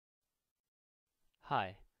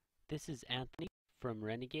Hi, this is Anthony from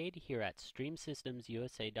Renegade here at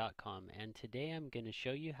StreamSystemsUSA.com, and today I'm going to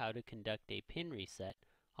show you how to conduct a pin reset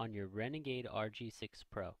on your Renegade RG6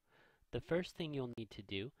 Pro. The first thing you'll need to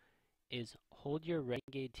do is hold your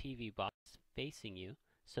Renegade TV box facing you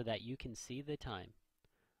so that you can see the time.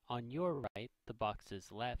 On your right, the box's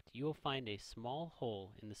left, you will find a small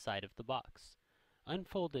hole in the side of the box.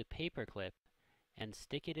 Unfold a paper clip and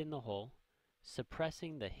stick it in the hole,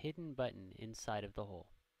 suppressing the hidden button inside of the hole.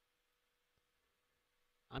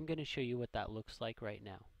 I'm going to show you what that looks like right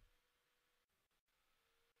now.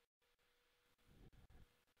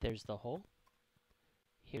 There's the hole.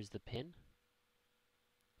 Here's the pin.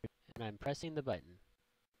 And I'm pressing the button.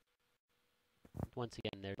 Once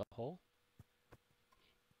again, there's the hole.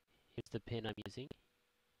 Here's the pin I'm using.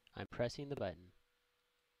 I'm pressing the button.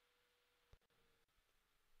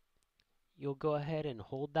 You'll go ahead and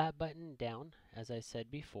hold that button down, as I said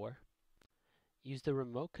before. Use the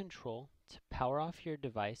remote control to power off your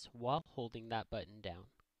device while holding that button down.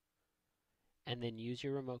 And then use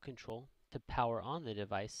your remote control to power on the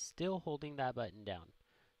device, still holding that button down.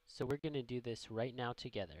 So we're going to do this right now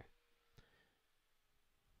together.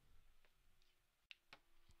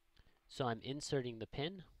 So I'm inserting the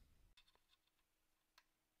pin.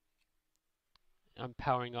 I'm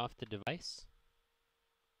powering off the device.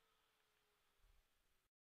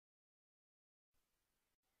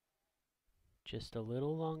 Just a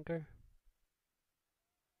little longer.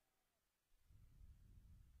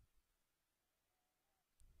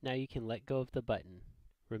 Now you can let go of the button.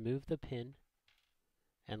 Remove the pin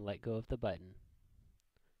and let go of the button.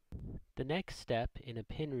 The next step in a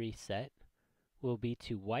pin reset will be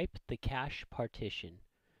to wipe the cache partition.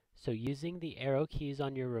 So using the arrow keys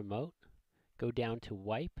on your remote, go down to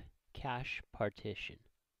Wipe Cache Partition.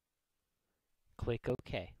 Click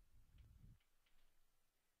OK.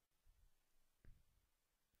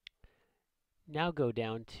 Now go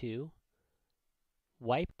down to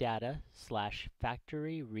Wipe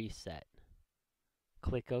Data/Factory Reset.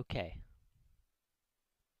 Click OK.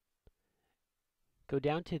 Go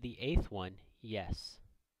down to the 8th one, Yes.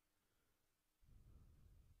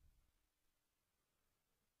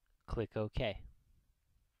 Click OK.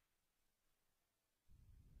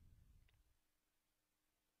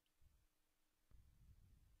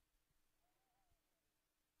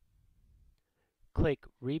 Click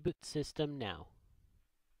Reboot System Now.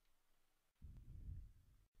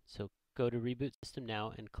 So go to Reboot System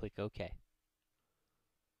Now and click OK.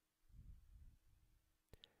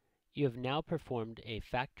 You have now performed a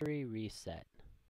factory reset.